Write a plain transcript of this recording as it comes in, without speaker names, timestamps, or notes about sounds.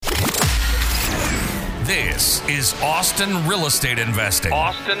This is Austin Real Estate Investing.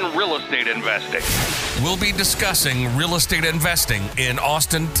 Austin Real Estate Investing. We'll be discussing real estate investing in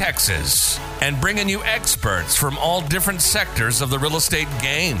Austin, Texas, and bringing you experts from all different sectors of the real estate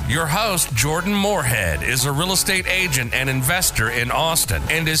game. Your host, Jordan Moorhead, is a real estate agent and investor in Austin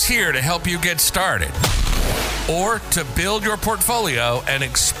and is here to help you get started or to build your portfolio and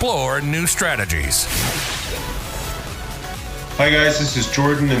explore new strategies. Hi guys, this is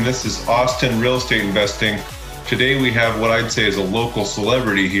Jordan and this is Austin Real Estate Investing. Today we have what I'd say is a local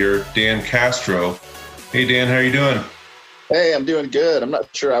celebrity here, Dan Castro. Hey Dan, how are you doing? Hey, I'm doing good. I'm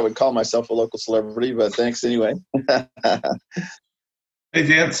not sure I would call myself a local celebrity, but thanks anyway. Hey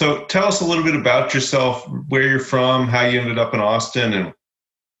Dan, so tell us a little bit about yourself, where you're from, how you ended up in Austin,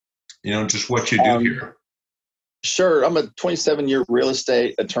 and just what you do here. Sure. I'm a 27-year real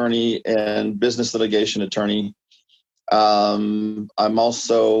estate attorney and business litigation attorney. I'm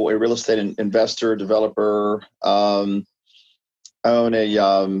also a real estate investor, developer. I own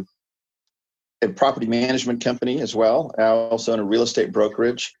a property management company as well. I also own a real estate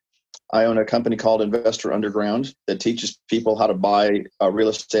brokerage. I own a company called Investor Underground that teaches people how to buy real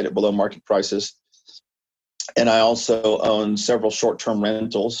estate at below market prices. And I also own several short-term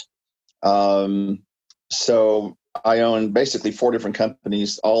rentals. So I own basically 4 different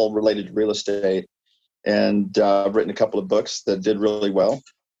companies, all related to real estate. And I've written a couple of books that did really well.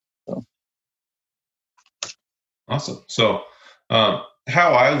 So. Awesome. So how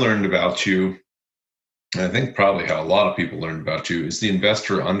I learned about you, and I think probably how a lot of people learned about you, is the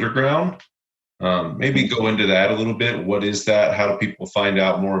Investor Underground. Maybe go into that a little bit. What is that? How do people find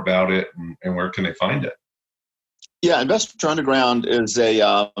out more about it, and where can they find it? Yeah, Investor Underground is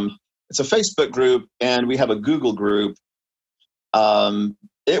it's a Facebook group, and we have a Google group.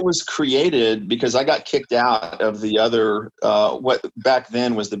 It was created because I got kicked out of the other, what back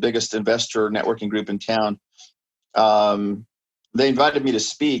then was the biggest investor networking group in town. They invited me to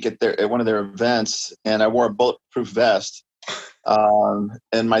speak at one of their events, and I wore a bulletproof vest.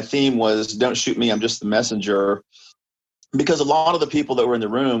 And my theme was, "Don't shoot me, I'm just the messenger." Because a lot of the people that were in the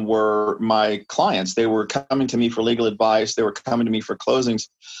room were my clients. They were coming to me for legal advice. They were coming to me for closings.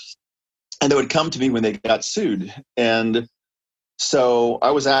 And they would come to me when they got sued. And so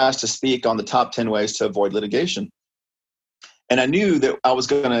I was asked to speak on the top 10 ways to avoid litigation. And I knew that I was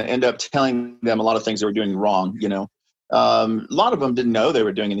going to end up telling them a lot of things they were doing wrong. A lot of them didn't know they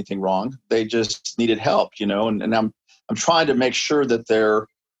were doing anything wrong. They just needed help, and I'm trying to make sure that they're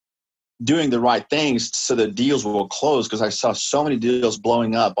doing the right things so that deals will close, because I saw so many deals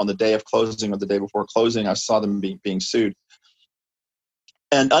blowing up on the day of closing or the day before closing. I saw them being sued.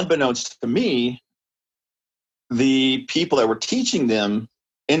 And unbeknownst to me, the people that were teaching them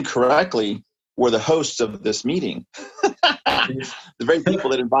incorrectly were the hosts of this meeting. The very people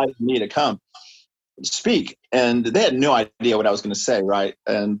that invited me to come speak. And they had no idea what I was going to say, right?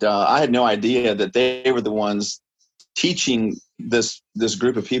 And I had no idea that they were the ones teaching this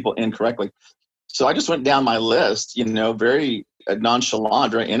group of people incorrectly. So I just went down my list, very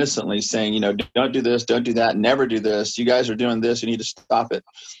nonchalant, very innocently saying, don't do this, don't do that, never do this. You guys are doing this, you need to stop it.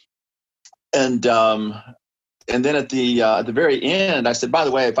 And then at the very end, I said, by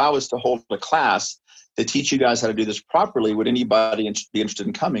the way, if I was to hold a class to teach you guys how to do this properly, would anybody be interested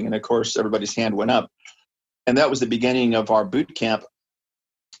in coming? And of course, everybody's hand went up. And that was the beginning of our boot camp.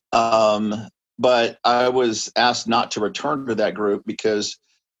 But I was asked not to return to that group because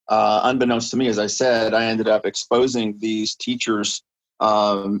unbeknownst to me, as I said, I ended up exposing these teachers.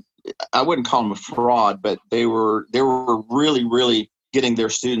 I wouldn't call them a fraud, but they were really, really getting their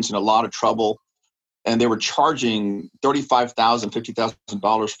students in a lot of trouble. And they were charging $35,000,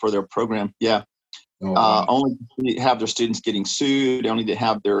 $50,000 for their program. Yeah. Oh, wow. Only to have their students getting sued, only to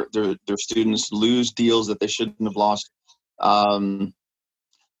have their students lose deals that they shouldn't have lost. And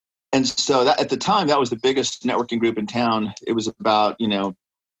so that, at the time, that was the biggest networking group in town. It was about,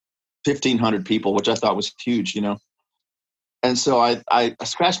 1,500 people, which I thought was huge, And so I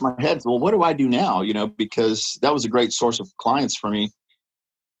scratched my head. Well, what do I do now? Because that was a great source of clients for me.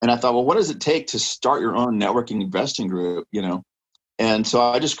 And I thought, well, what does it take to start your own networking investing group, And so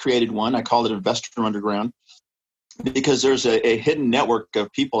I just created one. I called it Investor Underground because there's a hidden network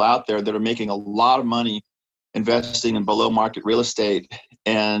of people out there that are making a lot of money investing in below market real estate.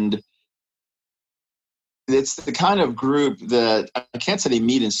 And it's the kind of group that I can't say they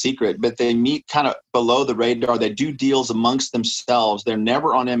meet in secret, but they meet kind of below the radar. They do deals amongst themselves. They're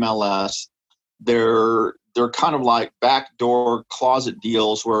never on MLS. They're kind of like backdoor closet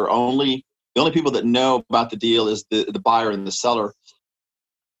deals where the only people that know about the deal is the buyer and the seller.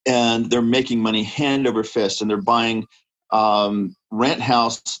 And they're making money hand over fist, and they're buying rent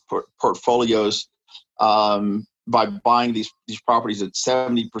house portfolios by buying these properties at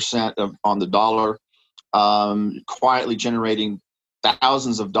 70% on the dollar, quietly generating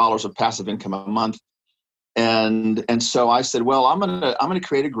thousands of dollars of passive income a month. And so I said, well, I'm gonna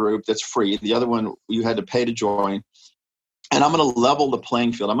create a group that's free. The other one you had to pay to join, and I'm gonna level the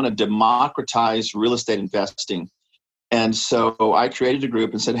playing field. I'm gonna democratize real estate investing. And so I created a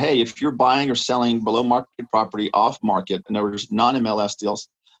group and said, hey, if you're buying or selling below market property off market, in other words, non-MLS deals,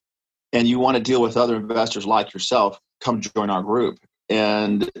 and you want to deal with other investors like yourself, come join our group.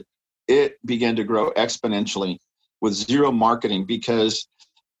 And it began to grow exponentially with zero marketing, because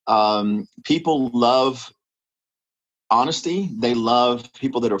people love honesty. They love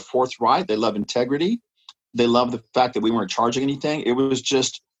people that are forthright. They love integrity. They love the fact that we weren't charging anything. It was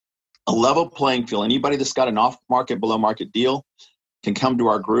just a level playing field. Anybody that's got an off-market, below-market deal can come to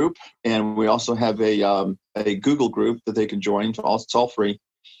our group. And we also have a Google group that they can join. It's all free.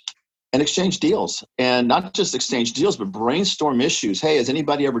 And exchange deals. And not just exchange deals, but brainstorm issues. Hey, has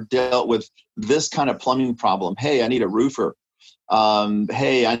anybody ever dealt with this kind of plumbing problem? Hey, I need a roofer.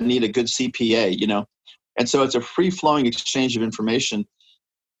 Hey, I need a good CPA, you know. And so it's a free-flowing exchange of information.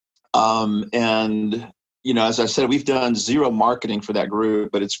 And, you know, as I said, we've done zero marketing for that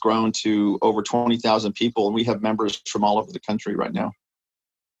group, but it's grown to over 20,000 people. And we have members from all over the country right now.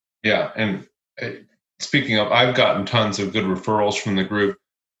 Yeah. And speaking of, I've gotten tons of good referrals from the group.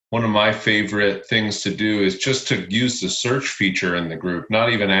 One of my favorite things to do is just to use the search feature in the group, not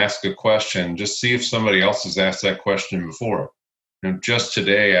even ask a question, just see if somebody else has asked that question before. You know, just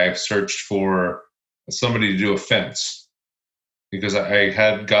today I've searched for somebody to do a fence because I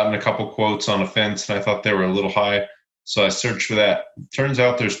had gotten a couple quotes on a fence and I thought they were a little high. So I searched for that. Turns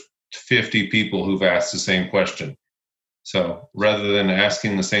out there's 50 people who've asked the same question. So rather than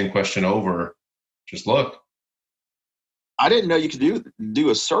asking the same question over, just look. I didn't know you could do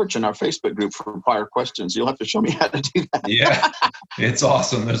a search in our Facebook group for prior questions. You'll have to show me how to do that. Yeah, it's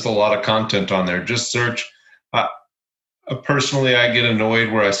awesome. There's a lot of content on there. Just search. Personally, I get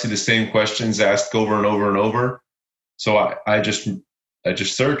annoyed where I see the same questions asked over and over and over. So I just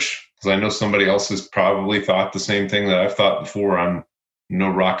search because I know somebody else has probably thought the same thing that I've thought before. I'm no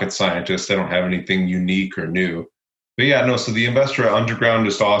rocket scientist. I don't have anything unique or new. But yeah, no, so the Investor Underground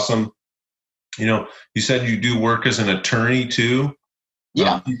is awesome. You know, you said you do work as an attorney too.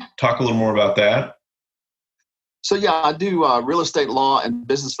 Yeah. Talk a little more about that. So yeah, I do real estate law and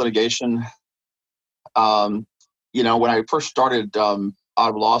business litigation. You know, when I first started out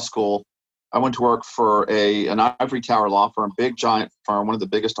of law school, I went to work for an ivory tower law firm, big giant firm, one of the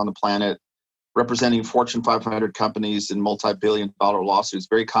biggest on the planet, representing Fortune 500 companies in multi-billion-dollar lawsuits,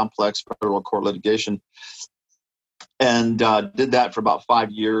 very complex federal court litigation. And did that for about 5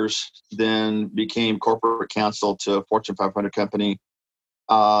 years, then became corporate counsel to a Fortune 500 company,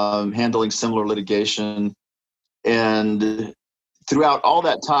 handling similar litigation. And throughout all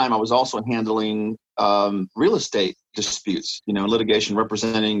that time, I was also handling real estate disputes, you know, litigation,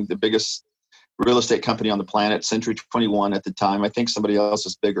 representing the biggest real estate company on the planet, Century 21 at the time. I think somebody else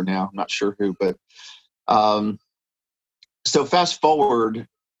is bigger now. I'm not sure who, but so fast forward,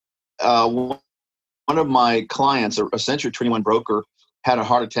 one of my clients, a Century 21 broker, had a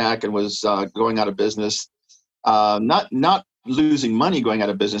heart attack and was going out of business. Not losing money going out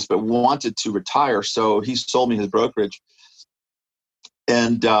of business, but wanted to retire. So he sold me his brokerage.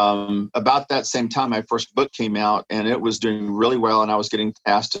 And about that same time, my first book came out, and it was doing really well. And I was getting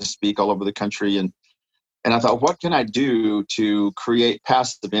asked to speak all over the country. And I thought, what can I do to create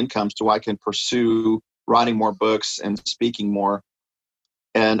passive income so I can pursue writing more books and speaking more?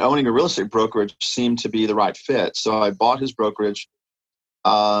 And owning a real estate brokerage seemed to be the right fit. So I bought his brokerage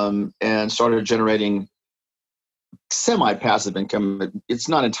and started generating semi-passive income. It's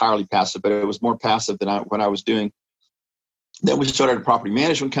not entirely passive, but it was more passive than what I was doing. Then we started a property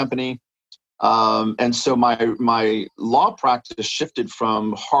management company. And so my law practice shifted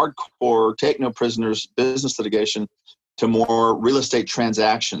from hardcore take no prisoners business litigation to more real estate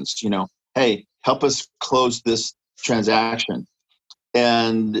transactions. You know, hey, help us close this transaction.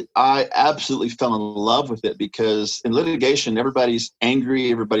 And I absolutely fell in love with it because in litigation, everybody's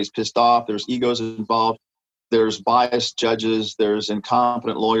angry, everybody's pissed off, there's egos involved, there's biased judges, there's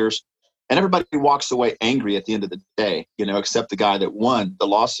incompetent lawyers, and everybody walks away angry at the end of the day, you know, except the guy that won the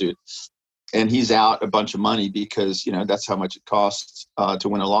lawsuit. And he's out a bunch of money because, you know, that's how much it costs to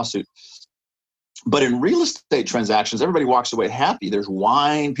win a lawsuit. But in real estate transactions, everybody walks away happy. There's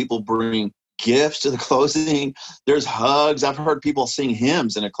wine, people bring gifts to the closing, there's hugs. I've heard people sing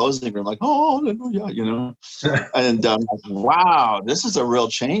hymns in a closing room like, oh, hallelujah, you know. And wow, this is a real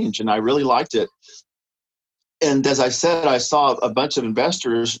change. And I really liked it. And as I said, I saw a bunch of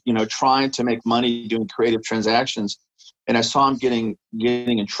investors, trying to make money doing creative transactions. And I saw them getting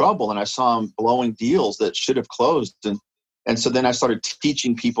in trouble, and I saw them blowing deals that should have closed. And so then I started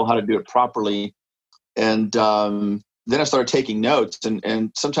teaching people how to do it properly. And then I started taking notes.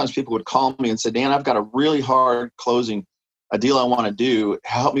 And sometimes people would call me and say, Dan, I've got a really hard closing, a deal I want to do.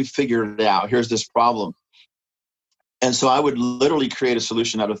 Help me figure it out. Here's this problem. And so I would literally create a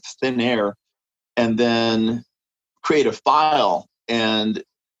solution out of thin air and then create a file and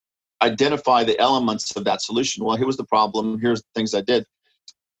identify the elements of that solution. Well, here was the problem. Here's the things I did.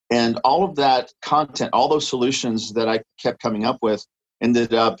 And all of that content, all those solutions that I kept coming up with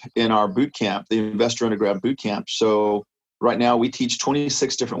ended up in our boot camp, the Investor Undergrad Boot Camp. So right now we teach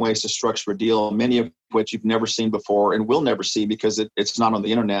 26 different ways to structure a deal, many of which you've never seen before and will never see because it's not on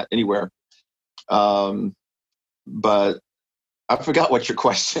the internet anywhere. But I forgot what your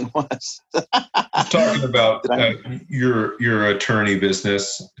question was. Talking about your attorney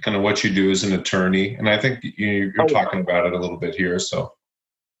business, kind of what you do as an attorney, and I think you're talking about it a little bit here. So,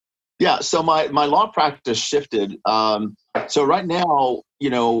 yeah. So my law practice shifted. So right now,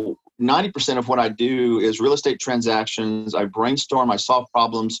 90% of what I do is real estate transactions. I brainstorm, I solve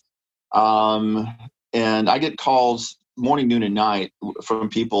problems, and I get calls morning, noon, and night from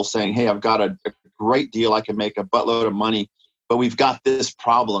people saying, "Hey, I've got a great deal. I can make a buttload of money, but we've got this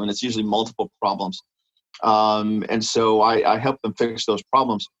problem," and it's usually multiple problems. And so I help them fix those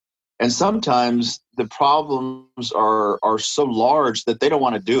problems. And sometimes the problems are so large that they don't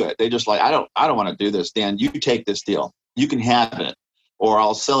want to do it. They just like, I don't want to do this, Dan. You take this deal. You can have it, or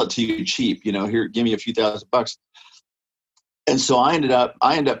I'll sell it to you cheap. Here, give me a few $1,000s. And so I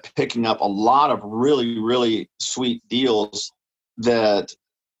end up picking up a lot of really, really sweet deals that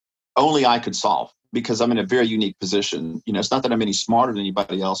only I could solve, because I'm in a very unique position. It's not that I'm any smarter than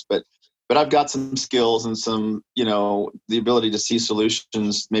anybody else, but I've got some skills and some, the ability to see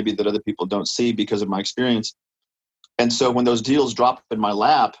solutions maybe that other people don't see because of my experience. And so when those deals drop in my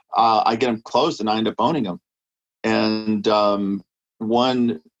lap, I get them closed and I end up owning them. And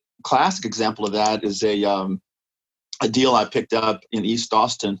one classic example of that is a deal I picked up in East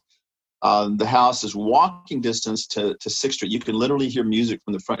Austin. The house is walking distance to 6th Street. You can literally hear music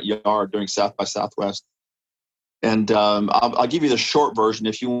from the front yard during South by Southwest. And I'll give you the short version.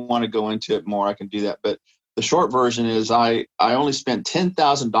 If you want to go into it more, I can do that. But the short version is I only spent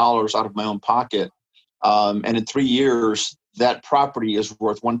 $10,000 out of my own pocket. And in 3 years, that property is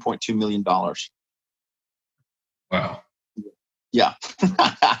worth $1.2 million. Wow. Yeah.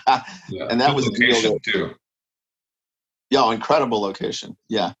 Yeah. And that was a deal too. Yeah, incredible location.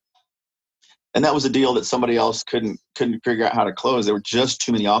 Yeah. And that was a deal that somebody else couldn't figure out how to close. There were just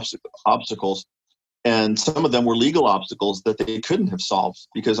too many obstacles. And some of them were legal obstacles that they couldn't have solved,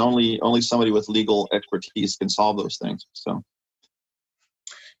 because only somebody with legal expertise can solve those things. So,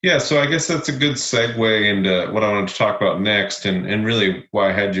 yeah, so I guess that's a good segue into what I wanted to talk about next, and really why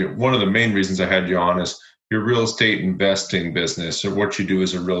I had you. One of the main reasons I had you on is your real estate investing business, or what you do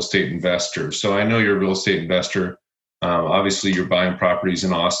as a real estate investor. So I know you're a real estate investor. Obviously, you're buying properties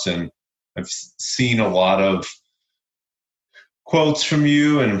in Austin. I've seen a lot of quotes from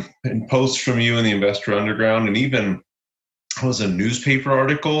you and posts from you in the Investor Underground, and even was a newspaper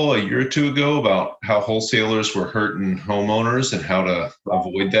article a year or two ago about how wholesalers were hurting homeowners and how to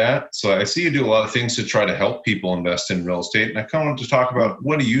avoid that. So I see you do a lot of things to try to help people invest in real estate, and I kind of wanted to talk about,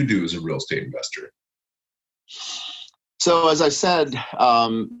 what do you do as a real estate investor? So as I said,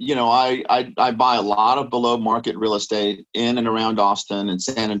 I buy a lot of below market real estate in and around Austin and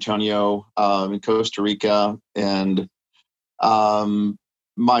San Antonio, in Costa Rica. And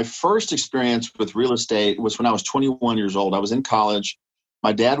my first experience with real estate was when I was 21 years old. I was in college.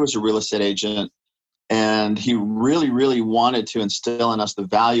 My dad was a real estate agent, and he really, really wanted to instill in us the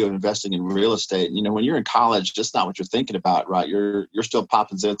value of investing in real estate. When you're in college, that's not what you're thinking about, right? You're still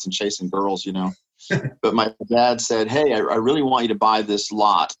popping zits and chasing girls, But my dad said, "Hey, I really want you to buy this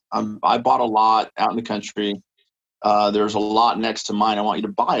lot. I bought a lot out in the country. There's a lot next to mine. I want you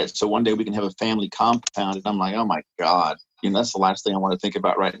to buy it, so one day we can have a family compound." And I'm like, "Oh my God, that's the last thing I want to think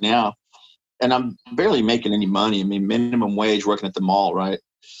about right now." And I'm barely making any money. I mean, minimum wage working at the mall, right?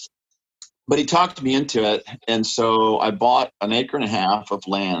 But he talked me into it, and so I bought 1.5 acres of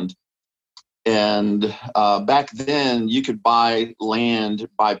land. And back then, you could buy land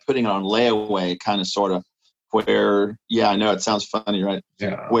by putting it on layaway, kind of, sort of, where, yeah, I know it sounds funny, right?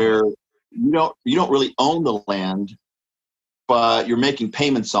 Yeah. Where you don't really own the land, but you're making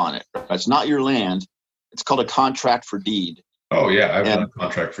payments on it. Right? It's not your land. It's called a contract for deed. Oh yeah, I've done a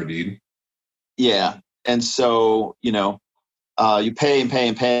contract for deed. Yeah, and so you pay and pay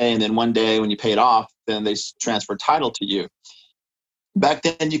and pay, and then one day when you pay it off, then they transfer title to you. Back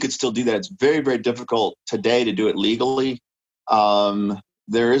then, you could still do that. It's very, very difficult today to do it legally.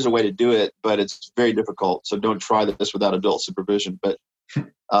 There is a way to do it, but it's very difficult. So don't try this without adult supervision. But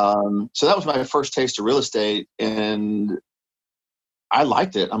so that was my first taste of real estate, and I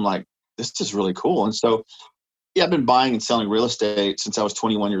liked it. I'm like, this is really cool. And so, yeah, I've been buying and selling real estate since I was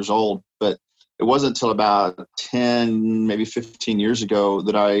 21 years old, but it wasn't until about 10, maybe 15 years ago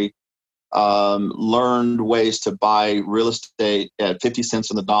that I learned ways to buy real estate at 50 cents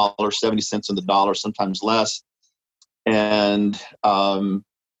on the dollar, 70 cents on the dollar, sometimes less, and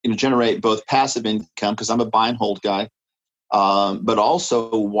generate both passive income, because I'm a buy and hold guy, but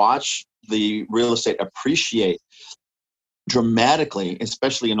also watch the real estate appreciate dramatically,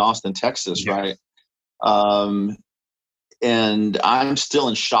 especially in Austin, Texas, right? And I'm still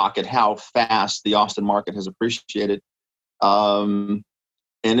in shock at how fast the Austin market has appreciated. And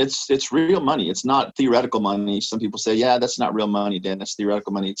it's real money. It's not theoretical money. Some people say, yeah, that's not real money, Dan. That's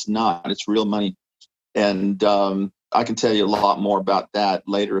theoretical money. It's not. It's real money. And I can tell you a lot more about that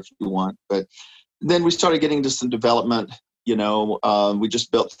later if you want. But then we started getting into some development. We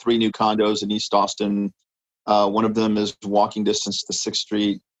just built 3 new condos in East Austin. One of them is walking distance to 6th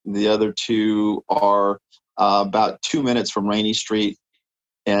Street. The other 2 are about 2 minutes from Rainey Street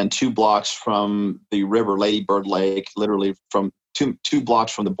and 2 blocks from the river, Lady Bird Lake, literally from two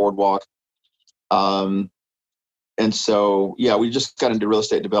blocks from the boardwalk. And so, yeah, we just got into real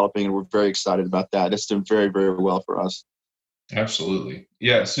estate developing, and we're very excited about that. It's done very, very well for us. Absolutely.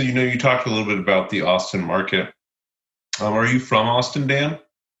 Yeah. So, you talked a little bit about the Austin market. Are you from Austin, Dan?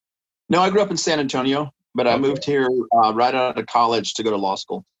 No, I grew up in San Antonio, but I moved here right out of college to go to law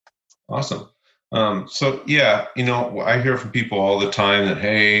school. Awesome. So, yeah, I hear from people all the time that,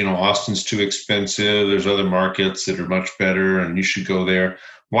 hey, Austin's too expensive. There's other markets that are much better and you should go there.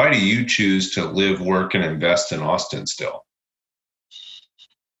 Why do you choose to live, work, and invest in Austin still?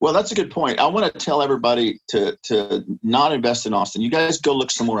 Well, that's a good point. I want to tell everybody to not invest in Austin. You guys go look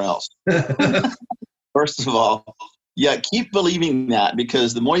somewhere else. First of all, yeah, keep believing that,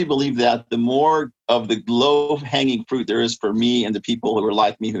 because the more you believe that, the more of the low-hanging fruit there is for me and the people who are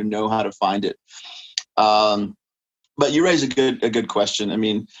like me who know how to find it. But you raise a good question. I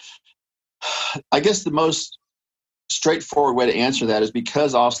mean, I guess the most straightforward way to answer that is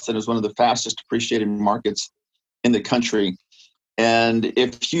because Austin is one of the fastest appreciated markets in the country. And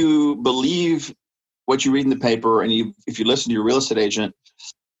if you believe what you read in the paper and if you listen to your real estate agent,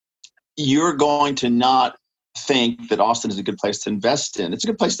 you're going to not think that Austin is a good place to invest in. It's a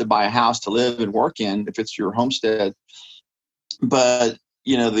good place to buy a house to live and work in if it's your homestead. But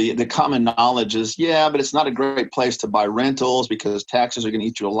the common knowledge is, yeah, but it's not a great place to buy rentals because taxes are going to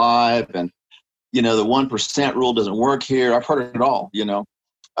eat you alive, and the 1% rule doesn't work here. I've heard it all,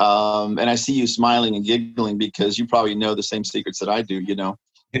 and I see you smiling and giggling because you probably know the same secrets that I do,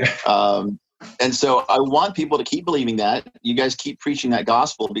 Yeah. And so I want people to keep believing that. You guys keep preaching that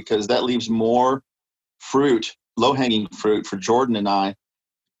gospel, because that leaves more fruit, low-hanging fruit for Jordan and I,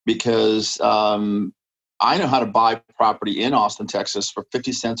 because I know how to buy property in Austin, Texas for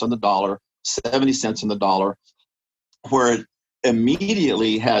 50 cents on the dollar, 70 cents on the dollar, where it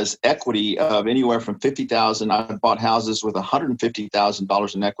immediately has equity of anywhere from $50,000. I bought houses with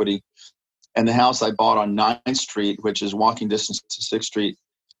 $150,000 in equity. And the house I bought on 9th Street, which is walking distance to 6th Street,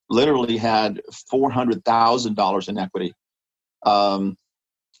 literally had $400,000 in equity. And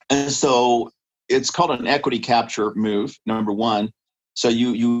so it's called an equity capture move, number one. So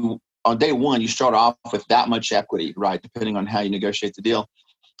you on day one, you start off with that much equity, right, depending on how you negotiate the deal.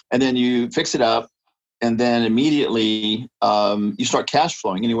 And then you fix it up, and then immediately you start cash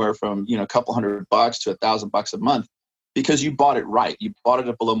flowing anywhere from a couple $100 to $1,000 a month, because you bought it right. You bought it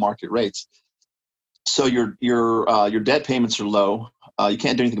at below market rates. So your debt payments are low. You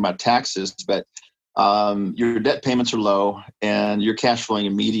can't do anything about taxes, but your debt payments are low, and you're cash flowing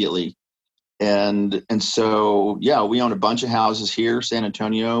immediately. And so, yeah, we own a bunch of houses here, San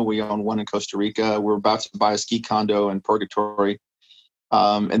Antonio. We own one in Costa Rica. We're about to buy a ski condo in Purgatory.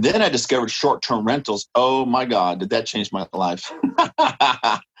 And then I discovered short-term rentals. Oh my God, did that change my life?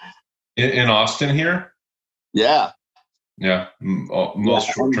 In Austin here? Yeah. Yeah.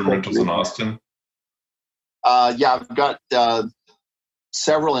 Most short-term rentals in Austin. Yeah, I've got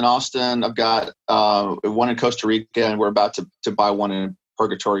several in Austin. I've got one in Costa Rica, and we're about to buy one in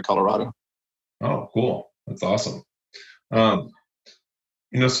Purgatory, Colorado. Oh, cool. That's awesome. So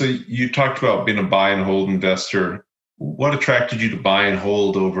you talked about being a buy and hold investor. What attracted you to buy and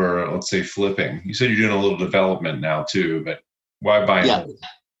hold over, let's say, flipping? You said you're doing a little development now too, but why buy and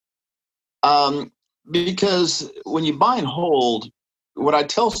hold? Because when you buy and hold, what I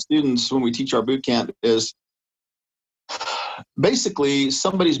tell students when we teach our boot camp is basically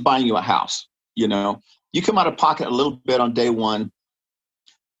somebody's buying you a house. You know, you come out of pocket a little bit on day one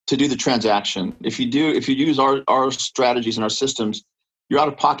to do the transaction. If you use our strategies and our systems, your out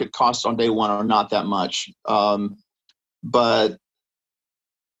of pocket costs on day one are not that much. But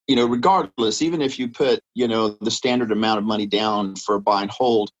you know, regardless, even if you put, you know, the standard amount of money down for buy and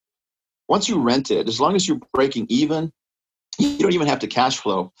hold, once you rent it, as long as you're breaking even, you don't even have to cash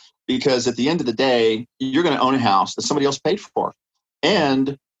flow, because at the end of the day, you're going to own a house that somebody else paid for,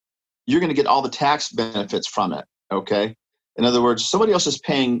 and you're going to get all the tax benefits from it. Okay. In other words, somebody else is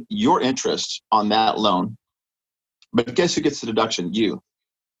paying your interest on that loan, but guess who gets the deduction? You,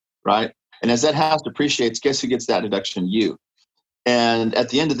 right? And as that house depreciates, guess who gets that deduction? You. And at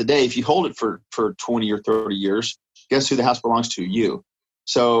the end of the day, if you hold it for 20 or 30 years, guess who the house belongs to? You.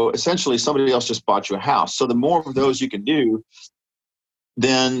 So essentially, somebody else just bought you a house. So the more of those you can do,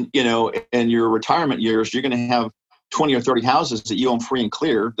 then, you know, in your retirement years, you're going to have 20 or 30 houses that you own free and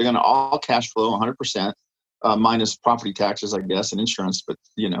clear. They're going to all cash flow 100%, minus property taxes, I guess, and insurance. But,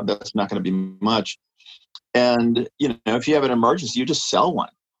 you know, that's not going to be much. And, you know, if you have an emergency, you just sell one.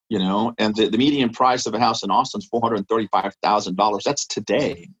 You know, and the median price of a house in Austin is $435,000. That's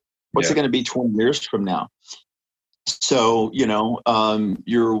today. What's it going to be 20 years from now? So, you know,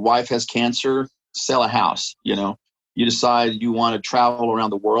 your wife has cancer, sell a house. You know, you decide you want to travel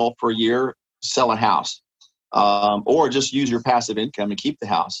around the world for a year, sell a house, or just use your passive income and keep the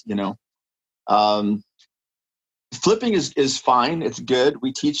house. You know, flipping is fine. It's good.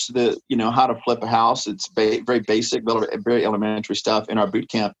 We teach how to flip a house. It's very basic, very elementary stuff in our boot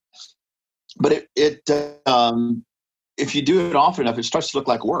camp. But if you do it often enough, it starts to look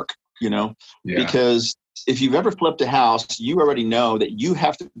like work, you know, because if you've ever flipped a house, you already know that you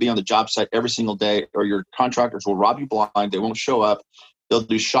have to be on the job site every single day, or your contractors will rob you blind. They won't show up. They'll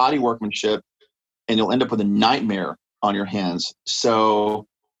do shoddy workmanship, and you'll end up with a nightmare on your hands. So,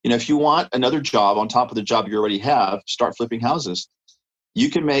 you know, if you want another job on top of the job you already have, start flipping houses. You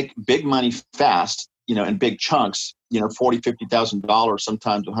can make big money fast, you know, in big chunks, you know, $40,000, $50,000,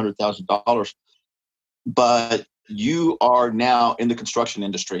 sometimes $100,000. But you are now in the construction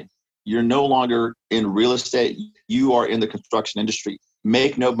industry. You're no longer in real estate. You are in the construction industry.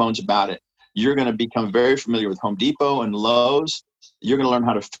 Make no bones about it. You're going to become very familiar with Home Depot and Lowe's. You're going to learn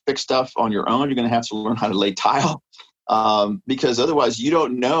how to fix stuff on your own. You're going to have to learn how to lay tile. Because otherwise you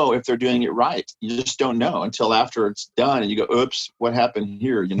don't know if they're doing it right. You just don't know until after it's done and you go, oops, what happened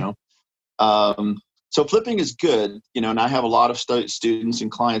here? You know? So flipping is good, you know, and I have a lot of students and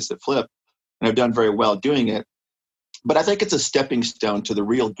clients that flip, and I've done very well doing it. But I think it's a stepping stone to the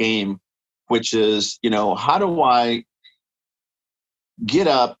real game, which is, you know, how do I get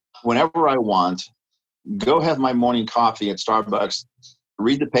up whenever I want, go have my morning coffee at Starbucks,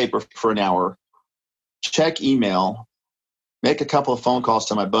 read the paper for an hour, check email, make a couple of phone calls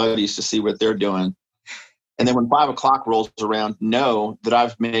to my buddies to see what they're doing. And then when 5 o'clock rolls around, know that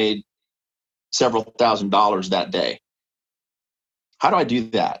I've made several $1,000s that day. How do I do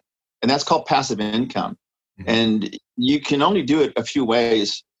that? And that's called passive income. And you can only do it a few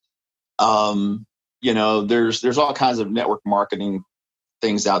ways. You know, there's all kinds of network marketing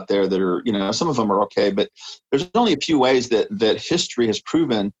things out there that are, you know, some of them are okay, but there's only a few ways that history has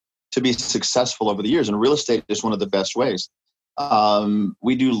proven to be successful over the years. And real estate is one of the best ways.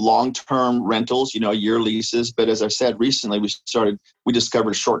 We do long-term rentals, you know, year leases. But as I said, recently we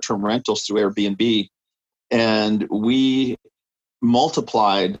discovered short-term rentals through Airbnb, and we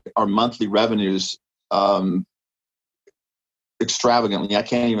multiplied our monthly revenues extravagantly. I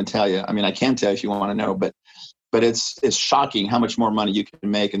can't even tell you. I mean, I can tell you if you want to know, but it's shocking how much more money you can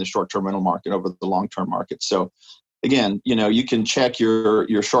make in the short-term rental market over the long-term market. So again, you know, you can check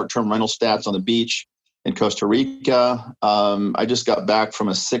your short-term rental stats on the beach in Costa Rica. I just got back from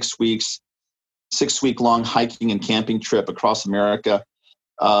a 6 week long hiking and camping trip across America.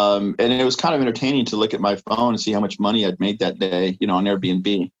 And it was kind of entertaining to look at my phone and see how much money I'd made that day, you know, on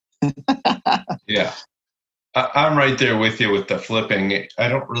Airbnb. Yeah. I'm right there with you with the flipping. I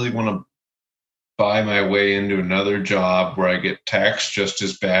don't really want to buy my way into another job where I get taxed just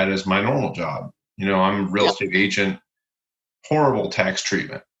as bad as my normal job. You know, I'm a real estate agent, horrible tax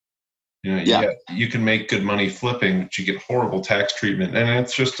treatment. You know, you can make good money flipping, but you get horrible tax treatment, and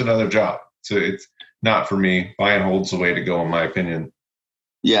it's just another job. So it's not for me. Buy and hold's the way to go, in my opinion.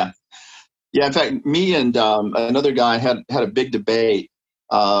 Yeah. In fact, me and another guy had a big debate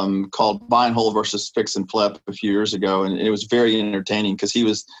called Buy and Hold versus Fix and Flip a few years ago, and it was very entertaining because he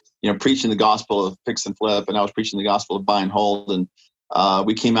was, you know, preaching the gospel of fix and flip, and I was preaching the gospel of buy and hold. And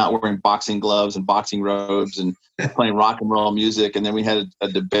We came out wearing boxing gloves and boxing robes and playing rock and roll music. And then we had a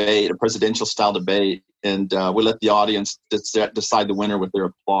debate, a presidential style debate. And we let the audience decide the winner with their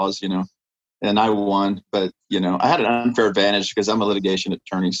applause, and I won. But, I had an unfair advantage because I'm a litigation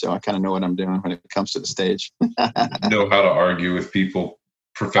attorney. So I kind of know what I'm doing when it comes to the stage. Know how to argue with people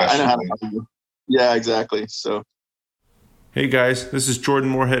professionally. I know how to argue. Yeah, exactly. So. Hey guys, this is Jordan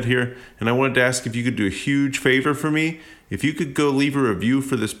Moorhead here, and I wanted to ask if you could do a huge favor for me. If you could go leave a review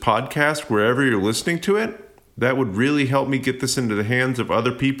for this podcast wherever you're listening to it, that would really help me get this into the hands of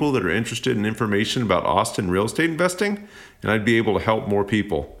other people that are interested in information about Austin real estate investing, and I'd be able to help more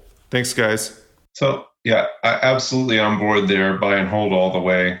people. Thanks, guys. So, yeah, I absolutely on board there, buy and hold all the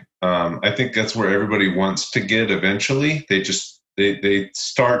way. I think that's where everybody wants to get eventually. They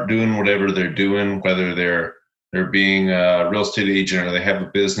start doing whatever they're doing, whether they're being a real estate agent or they have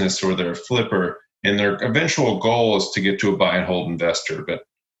a business or they're a flipper, and their eventual goal is to get to a buy and hold investor. But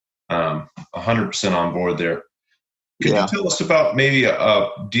 100% on board there. Can you tell us about maybe a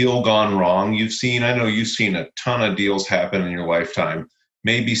deal gone wrong you've seen? I know you've seen a ton of deals happen in your lifetime.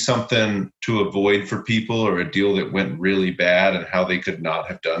 Maybe something to avoid for people, or a deal that went really bad and how they could not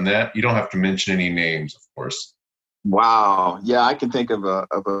have done that. You don't have to mention any names, of course. Wow. Yeah, I can think of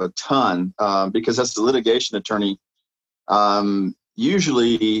a ton because as a litigation attorney,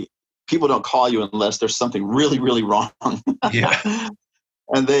 usually people don't call you unless there's something really, really wrong. Yeah.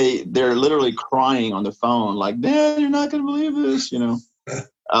 And they're literally crying on the phone like, "Dad, you're not going to believe this," So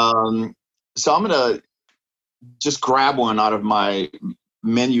I'm going to just grab one out of my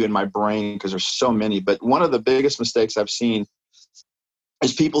menu in my brain because there's so many. But one of the biggest mistakes I've seen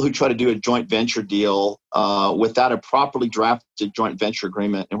is people who try to do a joint venture deal without a properly drafted joint venture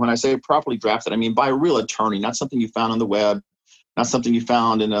agreement. And when I say properly drafted, I mean by a real attorney, not something you found on the web, not something you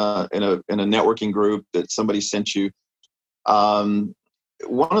found in a networking group that somebody sent you.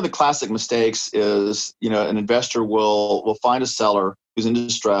 One of the classic mistakes is, an investor will find a seller who's in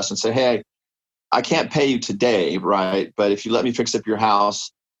distress and say, "Hey, I can't pay you today, right? But if you let me fix up your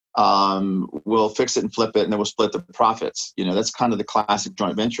house, we'll fix it and flip it, and then we'll split the profits." That's kind of the classic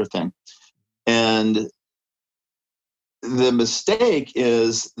joint venture thing. And the mistake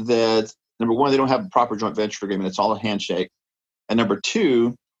is that, number one, they don't have a proper joint venture agreement. It's all a handshake. And number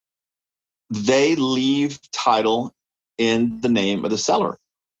two, they leave title in the name of the seller.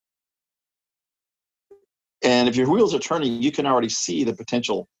 And if you're a wheels attorney, you can already see the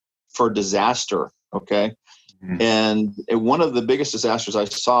potential for disaster. Okay. Mm-hmm. And one of the biggest disasters I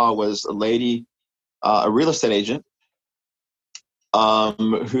saw was a lady, a real estate agent,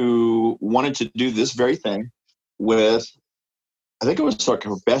 who wanted to do this very thing with, I think it was like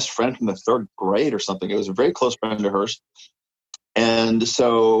her best friend from the third grade or something. It was a very close friend of hers. And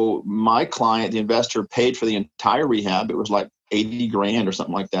so my client, the investor, paid for the entire rehab. It was like $80,000 or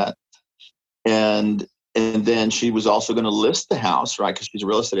something like that. And then she was also going to list the house, right? Because she's a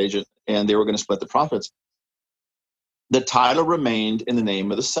real estate agent, and they were going to split the profits. The title remained in the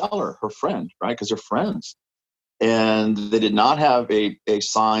name of the seller, her friend, right? Because they're friends. And they did not have a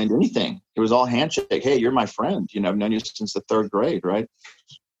signed anything. It was all handshake. "Hey, you're my friend. I've known you since the third grade," right?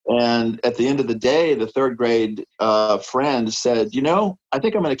 And at the end of the day, the third grade friend said, "I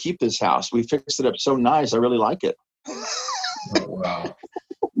think I'm going to keep this house. We fixed it up so nice. I really like it." Oh, wow.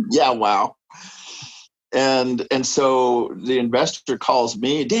 Yeah, wow. And so the investor calls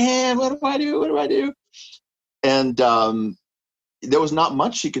me, "Dan, what do I do? What do I do?" And there was not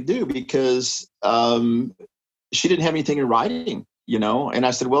much she could do because she didn't have anything in writing, And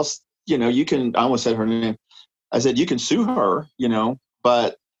I said, "Well, you can," I almost said her name. I said, "You can sue her,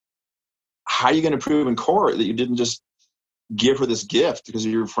 but how are you going to prove in court that you didn't just give her this gift because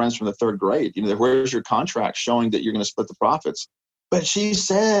you're friends from the third grade? Where's your contract showing that you're going to split the profits?" But she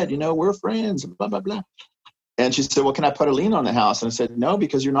said, "We're friends, blah, blah, blah." And she said, "Well, can I put a lien on the house?" And I said, "No,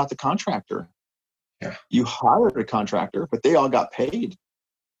 because you're not the contractor. Yeah. You hired a contractor, but they all got paid.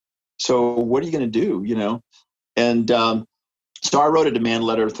 So what are you going to do?" And so I wrote a demand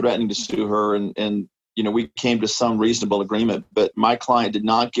letter threatening to sue her, and we came to some reasonable agreement. But my client did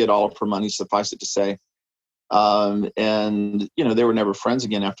not get all of her money, suffice it to say. And they were never friends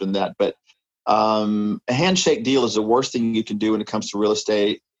again after that. But a handshake deal is the worst thing you can do when it comes to real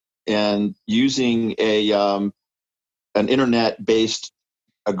estate. And using an internet-based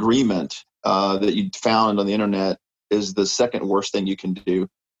agreement that you found on the internet is the second worst thing you can do.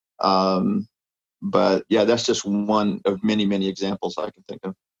 But yeah, that's just one of many, many examples I can think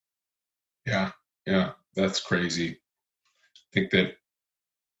of. Yeah, that's crazy. I think that,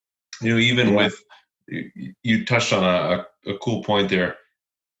 even with, you touched on a cool point there.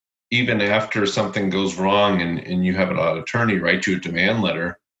 even after something goes wrong and you have an attorney write you a demand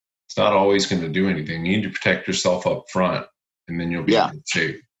letter, it's not always going to do anything. You need to protect yourself up front, and then you'll be in good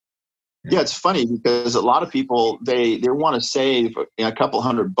shape. Yeah, it's funny because a lot of people, they want to save a couple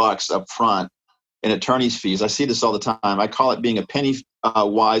 $100 up front in attorney's fees. I see this all the time. I call it being a penny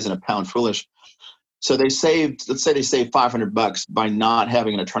wise and a pound foolish. So let's say they saved $500 by not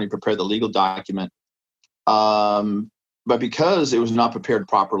having an attorney prepare the legal document. But because it was not prepared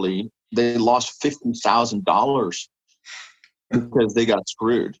properly, they lost $50,000 because they got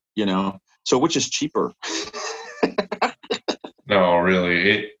screwed, So which is cheaper? No,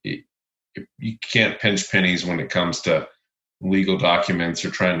 really. You can't pinch pennies when it comes to legal documents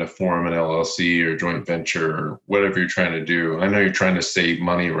or trying to form an LLC or joint venture or whatever you're trying to do. I know you're trying to save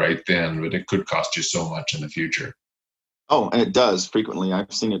money right then, but it could cost you so much in the future. Oh, and it does frequently.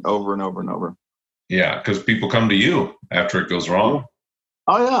 I've seen it over and over and over. Yeah, because people come to you after it goes wrong.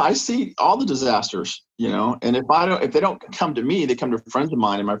 Oh yeah, I see all the disasters, and if they don't come to me, they come to friends of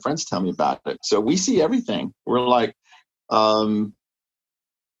mine, and my friends tell me about it. So we see everything. We're like,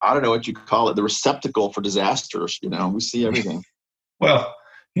 I don't know what you call it, the receptacle for disasters. We see everything. Well,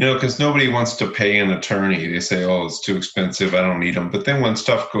 because nobody wants to pay an attorney. They say, oh, it's too expensive, I don't need them. But then when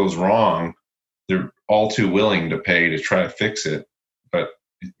stuff goes wrong, they're all too willing to pay to try to fix it. But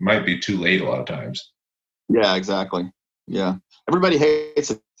it might be too late a lot of times. Yeah, exactly. Yeah. Everybody hates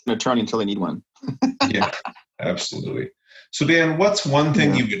an attorney until they need one. Yeah, absolutely. So Dan, what's one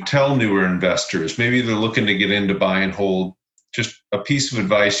thing you would tell newer investors? Maybe they're looking to get into buy and hold. Just a piece of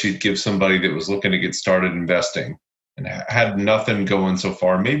advice you'd give somebody that was looking to get started investing and had nothing going so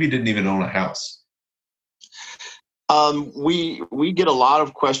far, maybe didn't even own a house. We get a lot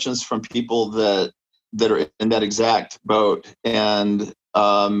of questions from people that are in that exact boat. And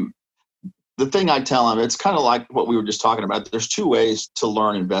the thing I tell them, it's kind of like what we were just talking about. There's two ways to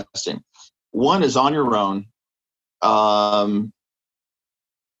learn investing. One is on your own,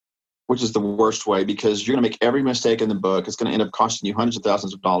 which is the worst way because you're going to make every mistake in the book. It's going to end up costing you hundreds of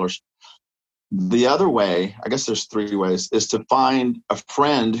thousands of dollars. The other way, I guess there's three ways, is to find a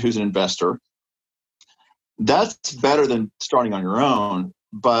friend who's an investor. That's better than starting on your own,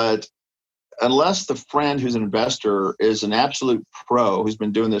 but unless the friend who's an investor is an absolute pro who's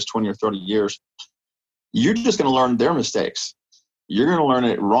been doing this 20 or 30 years, you're just going to learn their mistakes. You're going to learn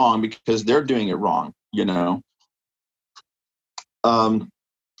it wrong because they're doing it wrong,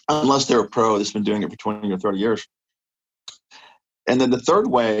 unless they're a pro that's been doing it for 20 or 30 years. And then the third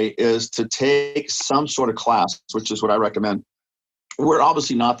way is to take some sort of class, which is what I recommend. We're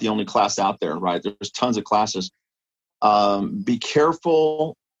obviously not the only class out there, right? There's tons of classes. Be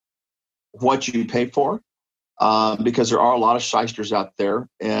careful what you pay for, because there are a lot of shysters out there.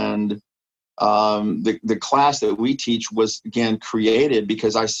 And the class that we teach was, again, created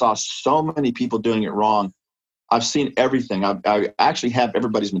because I saw so many people doing it wrong. I've seen everything. I actually have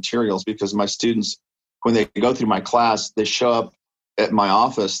everybody's materials because my students, when they go through my class, they show up at my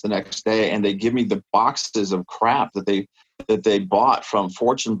office the next day and they give me the boxes of crap that they bought from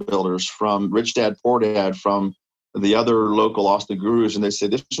fortune builders, from Rich Dad Poor Dad, from the other local Austin gurus, and they say,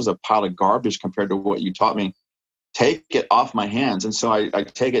 this was a pile of garbage compared to what you taught me. Take it off my hands. And so I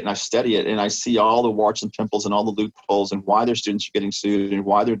take it and I study it and I see all the warts and pimples and all the loopholes and why their students are getting sued and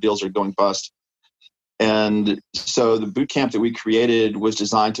why their deals are going bust. And so the boot camp that we created was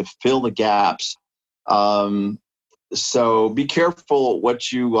designed to fill the gaps. So be careful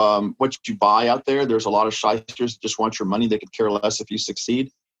what you buy out there. There's a lot of shysters that just want your money. They could care less if you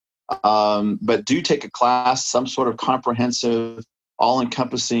succeed. But do take a class, some sort of comprehensive,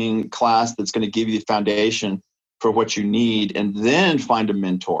 all-encompassing class that's going to give you the foundation for what you need, and then find a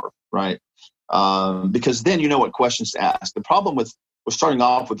mentor, right? Because then you know what questions to ask. The problem with starting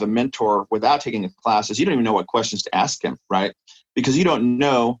off with a mentor without taking a class is you don't even know what questions to ask him, right? Because you don't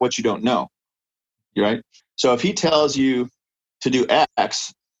know what you don't know, right? So if he tells you to do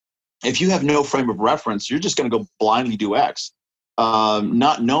X, if you have no frame of reference, you're just going to go blindly do X.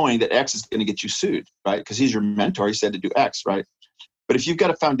 Not knowing that X is going to get you sued, right? Because he's your mentor. He said to do X, right? But if you've got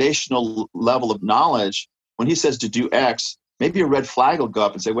a foundational level of knowledge, when he says to do X, maybe a red flag will go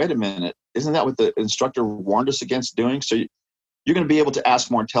up and say, wait a minute, isn't that what the instructor warned us against doing? So you're going to be able to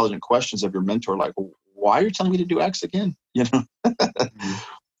ask more intelligent questions of your mentor, like, why are you telling me to do X again?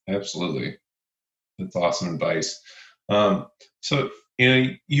 Absolutely. That's awesome advice. So,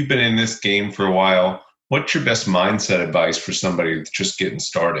 you've been in this game for a while. What's your best mindset advice for somebody that's just getting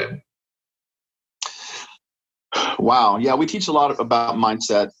started? Wow. Yeah, we teach a lot about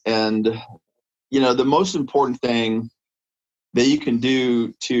mindset. And, the most important thing that you can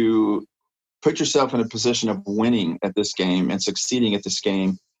do to put yourself in a position of winning at this game and succeeding at this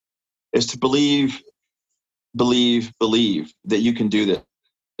game is to believe that you can do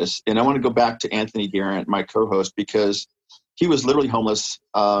this. And I want to go back to Anthony Garrett, my co-host, because he was literally homeless.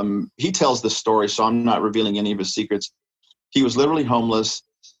 He tells this story, so I'm not revealing any of his secrets. He was literally homeless.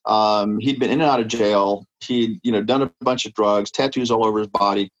 He'd been in and out of jail. He'd, done a bunch of drugs, tattoos all over his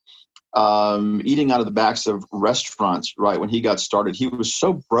body, eating out of the backs of restaurants, right? When he got started, he was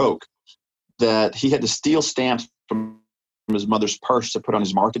so broke that he had to steal stamps from his mother's purse to put on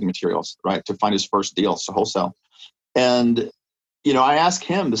his marketing materials, right? To find his first deals to wholesale. And, I asked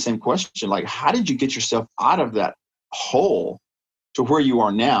him the same question, like, how did you get yourself out of that hole to where you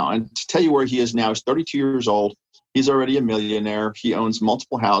are now? And to tell you where he is now, he's 32 years old. He's already a millionaire. He owns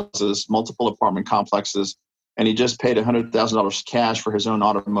multiple houses, multiple apartment complexes, and he just paid $100,000 cash for his own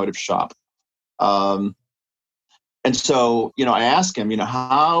automotive shop. And so, I asked him,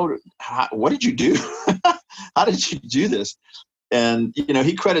 how what did you do? How did you do this? And,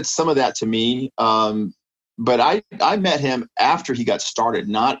 he credits some of that to me. But I met him after he got started,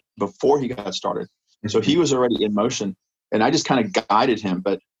 not before he got started. So he was already in motion, and I just kind of guided him.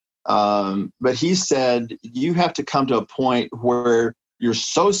 But he said, you have to come to a point where you're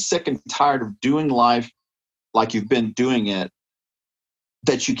so sick and tired of doing life like you've been doing it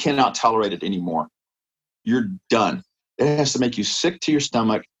that you cannot tolerate it anymore. You're done. It has to make you sick to your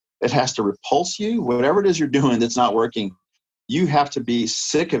stomach. It has to repulse you. Whatever it is you're doing that's not working, you have to be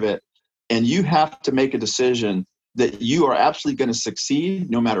sick of it. And you have to make a decision that you are absolutely going to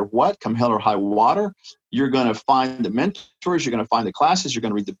succeed no matter what, come hell or high water. You're going to find the mentors. You're going to find the classes. You're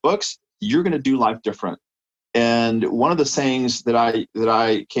going to read the books. You're going to do life different. And one of the sayings that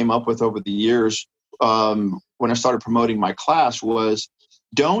I came up with over the years when I started promoting my class was,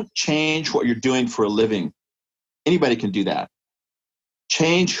 don't change what you're doing for a living. Anybody can do that.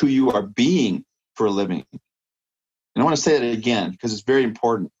 Change who you are being for a living. And I want to say it again because it's very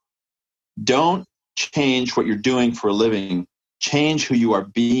important. Don't change what you're doing for a living. Change who you are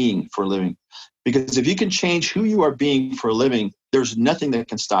being for a living. Because if you can change who you are being for a living, there's nothing that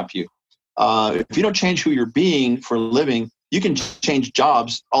can stop you. If you don't change who you're being for a living, you can change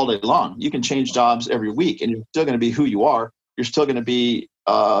jobs all day long. You can change jobs every week, and you're still going to be who you are. You're still going to be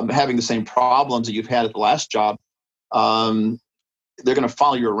having the same problems that you've had at the last job. They're going to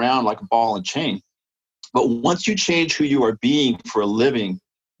follow you around like a ball and chain. But once you change who you are being for a living,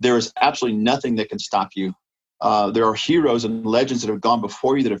 there is absolutely nothing that can stop you. There are heroes and legends that have gone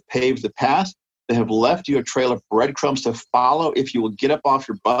before you that have paved the path, that have left you a trail of breadcrumbs to follow if you will get up off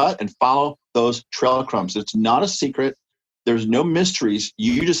your butt and follow those trail crumbs. It's not a secret. There's no mysteries.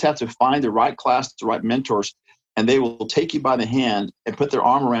 You just have to find the right class, the right mentors, and they will take you by the hand and put their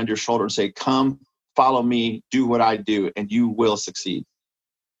arm around your shoulder and say, come, follow me, do what I do, and you will succeed.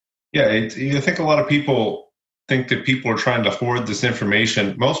 Yeah, I think a lot of people think that people are trying to hoard this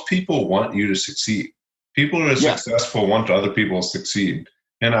information. Most people want you to succeed. People who are successful want other people to succeed.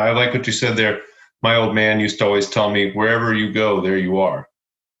 And I like what you said there. My old man used to always tell me, wherever you go, there you are.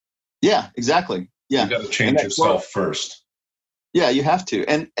 Yeah, exactly. Yeah. You got to change yourself first. Yeah, you have to.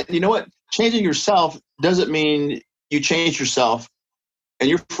 And you know what? Changing yourself doesn't mean you change yourself and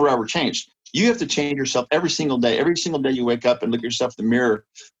you're forever changed. You have to change yourself every single day. Every single day you wake up and look at yourself in the mirror,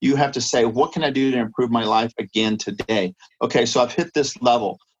 you have to say, what can I do to improve my life again today? Okay, so I've hit this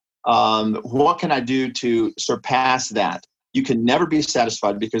level. What can I do to surpass that? You can never be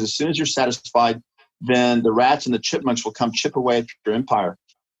satisfied, because as soon as you're satisfied, then the rats and the chipmunks will come chip away at your empire.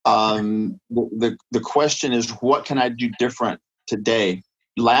 The question is, what can I do different today?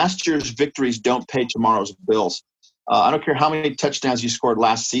 Last year's victories don't pay tomorrow's bills. I don't care how many touchdowns you scored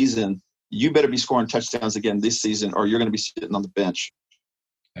last season. You better be scoring touchdowns again this season, or you're going to be sitting on the bench.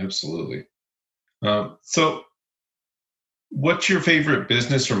 Absolutely. So what's your favorite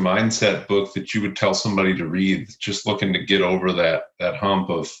business or mindset book that you would tell somebody to read, just looking to get over that hump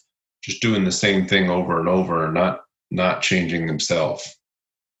of just doing the same thing over and over and not changing themselves?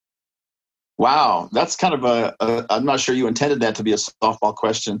 Wow, that's kind of I'm not sure you intended that to be a softball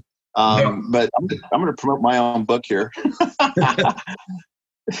question, but I'm going to promote my own book here.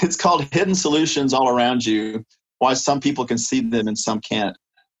 It's called Hidden Solutions All Around You, Why Some People Can See Them and Some Can't.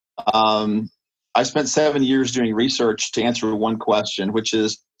 I spent 7 years doing research to answer one question, which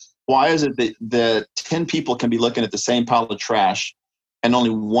is, why is it that 10 people can be looking at the same pile of trash and only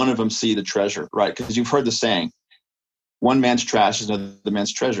one of them see the treasure, right? Because you've heard the saying, one man's trash is another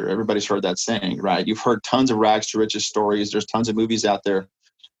man's treasure. Everybody's heard that saying, right? You've heard tons of rags to riches stories. There's tons of movies out there.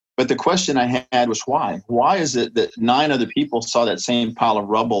 But the question I had was why? Why is it that 9 other people saw that same pile of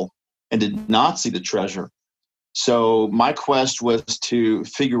rubble and did not see the treasure? So my quest was to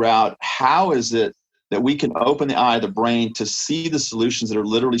figure out, how is it that we can open the eye of the brain to see the solutions that are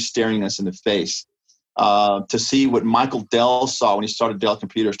literally staring us in the face, to see what Michael Dell saw when he started Dell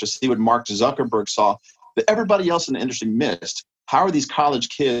Computers, to see what Mark Zuckerberg saw that everybody else in the industry missed. How are these college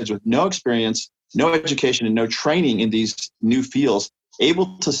kids with no experience, no education, and no training in these new fields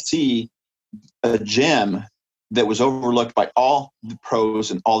able to see a gem that was overlooked by all the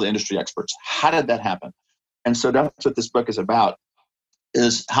pros and all the industry experts? How did that happen? And so that's what this book is about,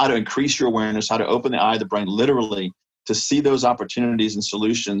 is how to increase your awareness, how to open the eye of the brain literally to see those opportunities and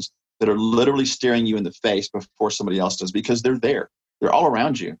solutions that are literally staring you in the face before somebody else does, because they're there. They're all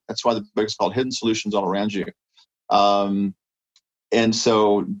around you. That's why the book is called Hidden Solutions All Around You. And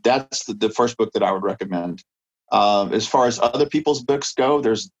so that's the first book that I would recommend. As far as other people's books go,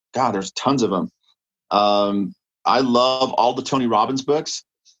 there's tons of them. I love all the Tony Robbins books.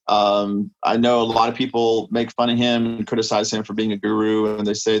 I know a lot of people make fun of him and criticize him for being a guru, and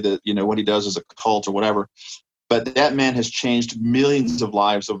they say that, what he does is a cult or whatever. But that man has changed millions of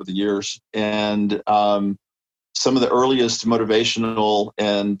lives over the years. And some of the earliest motivational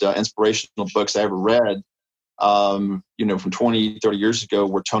and inspirational books I ever read, from 20, 30 years ago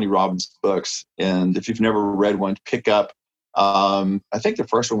were Tony Robbins books. And if you've never read one, pick up, I think the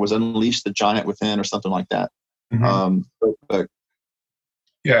first one was Unleash the Giant Within or something like that. Mm-hmm.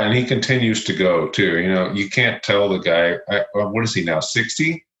 Yeah, and he continues to go too. You can't tell the guy, what is he now,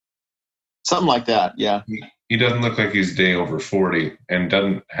 60? Something like that, yeah. He doesn't look like he's a day over 40 and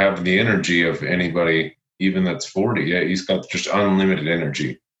doesn't have the energy of anybody even that's 40. Yeah, he's got just unlimited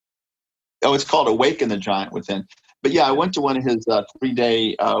energy. Oh, it's called Awaken the Giant Within. But yeah, I went to one of his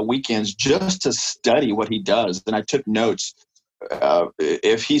 3-day weekends just to study what he does. And I took notes.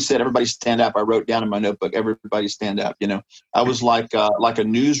 If he said, everybody stand up, I wrote down in my notebook, everybody stand up. I was like a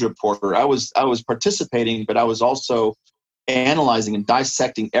news reporter. I was participating, but I was also analyzing and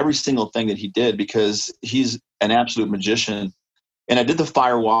dissecting every single thing that he did, because he's an absolute magician. And I did the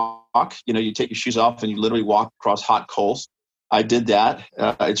fire walk. You take your shoes off and you literally walk across hot coals. I did that.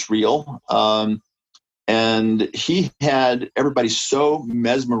 It's real. And he had everybody so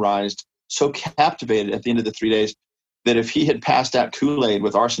mesmerized, so captivated at the end of the 3 days, that if he had passed out Kool-Aid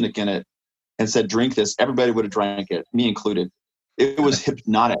with arsenic in it and said, drink this, everybody would have drank it, me included. It was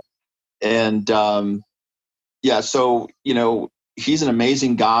hypnotic. And so, he's an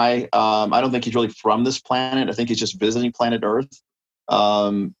amazing guy. I don't think he's really from this planet. I think he's just visiting planet Earth.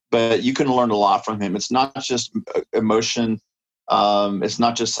 But you can learn a lot from him. It's not just emotion. It's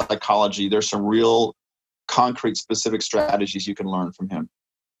not just psychology. There's some real concrete, specific strategies you can learn from him.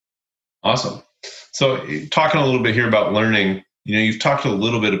 Awesome. So talking a little bit here about learning, you've talked a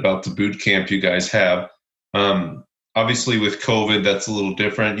little bit about the boot camp you guys have. Obviously with COVID, that's a little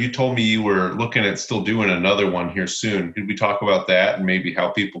different. You told me you were looking at still doing another one here soon. Could we talk about that and maybe how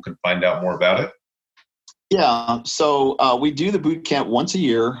people can find out more about it? Yeah. So we do the boot camp once a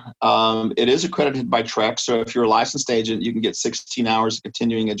year. It is accredited by TREC. So if you're a licensed agent, you can get 16 hours of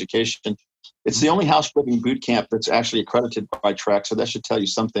continuing education. It's the only house flipping boot camp that's actually accredited by TREC. So that should tell you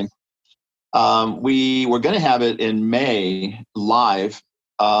something. We were going to have it in May live,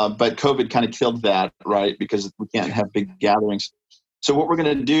 but COVID kind of killed that, right? Because we can't have big gatherings. So what we're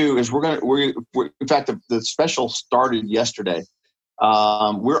going to do is in fact, the special started yesterday.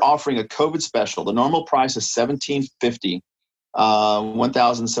 We're offering a COVID special. The normal price is $1,750,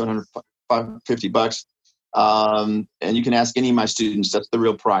 $1,750. And you can ask any of my students, that's the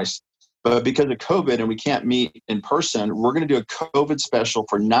real price. But because of COVID and we can't meet in person, we're going to do a COVID special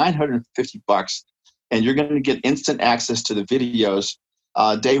for $950. And you're going to get instant access to the videos.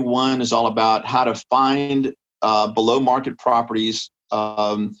 Day one is all about how to find below market properties.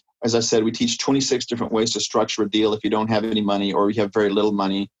 As I said, we teach 26 different ways to structure a deal if you don't have any money or you have very little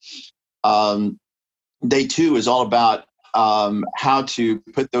money. Day two is all about how to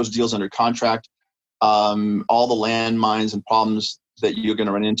put those deals under contract, all the landmines and problems that you're going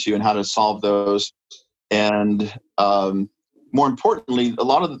to run into and how to solve those. And more importantly, a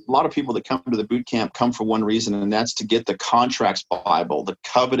lot of people that come to the boot camp come for one reason, and that's to get the Contracts Bible, the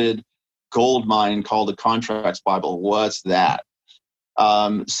coveted gold mine called the Contracts Bible. What's that?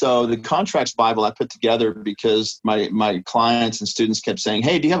 So the Contracts Bible I put together because my clients and students kept saying,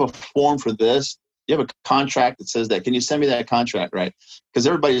 hey, do you have a form for this? Do you have a contract that says that? Can you send me that contract, right? Because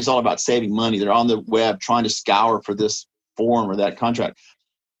everybody's all about saving money. They're on the web trying to scour for this form or that contract.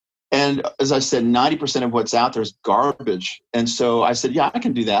 And as I said, 90% of what's out there is garbage. And so I said, yeah, I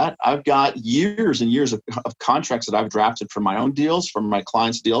can do that. I've got years and years of contracts that I've drafted for my own deals, from my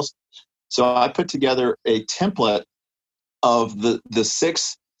clients' deals. So I put together a template of the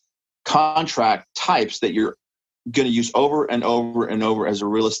 6 contract types that you're going to use over and over and over as a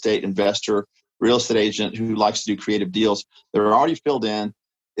real estate investor real estate agent who likes to do creative deals. They're already filled in.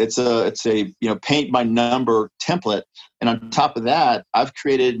 It's a paint by number template. And on top of that, I've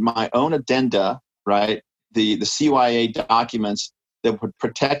created my own addenda, right? The CYA documents that would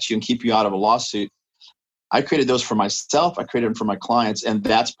protect you and keep you out of a lawsuit. I created those for myself. I created them for my clients, and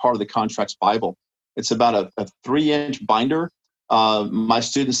that's part of the Contracts Bible. It's about a 3-inch binder. My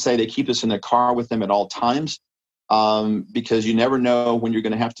students say they keep this in their car with them at all times because you never know when you're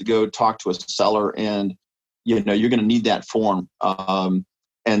going to have to go talk to a seller, and you're going to need that form.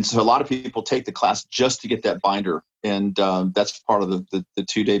 And so a lot of people take the class just to get that binder, and that's part of the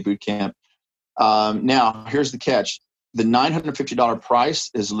 2-day boot camp. Now, here's the catch. The $950 price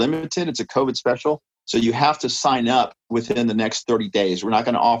is limited. It's a COVID special. So you have to sign up within the next 30 days. We're not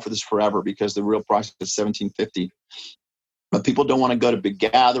going to offer this forever because the real price is $1,750. But people don't want to go to big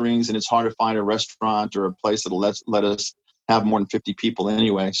gatherings, and it's hard to find a restaurant or a place that'll let us have more than 50 people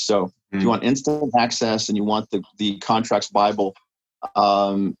anyway. So if you want instant access and you want the Contracts Bible,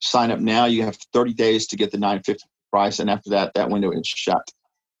 sign up now. You have 30 days to get the $950 price, and after that window is shut.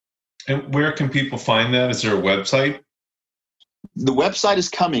 And where can people find that? Is there a website? The website is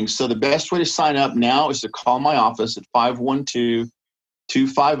coming. So the best way to sign up now is to call my office at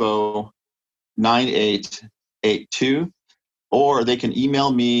 512-250-9882, or they can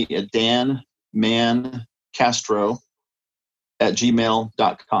email me at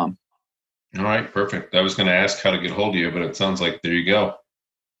danmancastro@gmail.com. All right, perfect. I was going to ask how to get hold of you, but it sounds like there you go.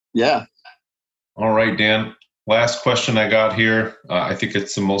 Yeah. All right, Dan. Last question I got here, I think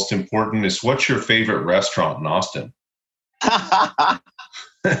it's the most important, is what's your favorite restaurant in Austin?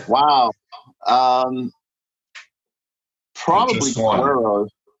 Wow. Probably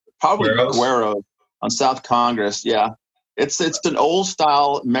Guero's. Guero's on South Congress. Yeah. It's an old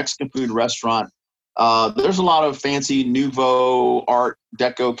style Mexican food restaurant. There's a lot of fancy Nouveau Art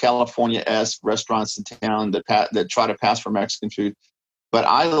Deco California-esque restaurants in town that try to pass for Mexican food. But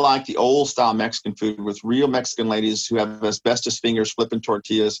I like the old style Mexican food with real Mexican ladies who have asbestos fingers flipping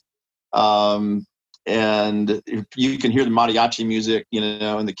tortillas. And you can hear the mariachi music,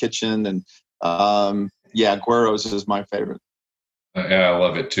 in the kitchen. And Guero's is my favorite. Yeah, I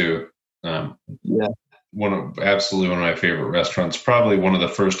love it too. Absolutely one of my favorite restaurants. Probably one of the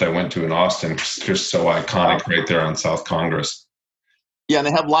first I went to in Austin. Just so iconic, right there on South Congress. Yeah, and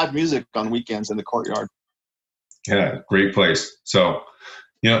they have live music on weekends in the courtyard. Yeah, great place. So,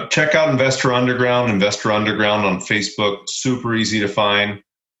 check out Investor Underground on Facebook. Super easy to find.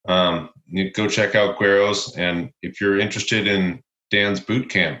 Go check out Guero's, and if you're interested in Dan's boot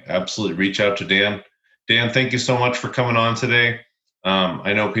camp, absolutely reach out to Dan. Dan, thank you so much for coming on today.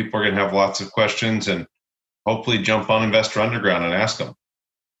 I know people are going to have lots of questions, and hopefully jump on Investor Underground and ask them.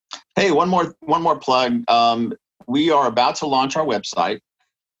 Hey, one more plug. We are about to launch our website,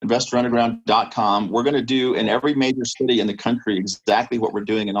 investorunderground.com. We're going to do in every major city in the country exactly what we're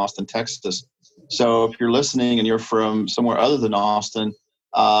doing in Austin, Texas. So if you're listening and you're from somewhere other than Austin,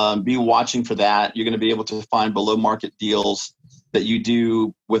 be watching for that. You're going to be able to find below market deals that you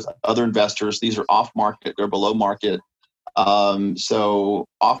do with other investors. These are off market, they're below market. So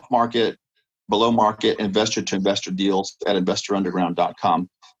off market, below market, investor to investor deals at investorunderground.com.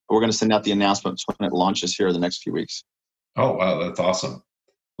 We're going to send out the announcements when it launches here in the next few weeks. Oh, wow. That's awesome.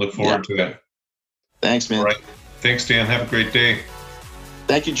 Look forward to it. Thanks, man. All right. Thanks, Dan. Have a great day.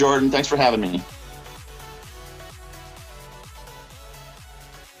 Thank you, Jordan. Thanks for having me.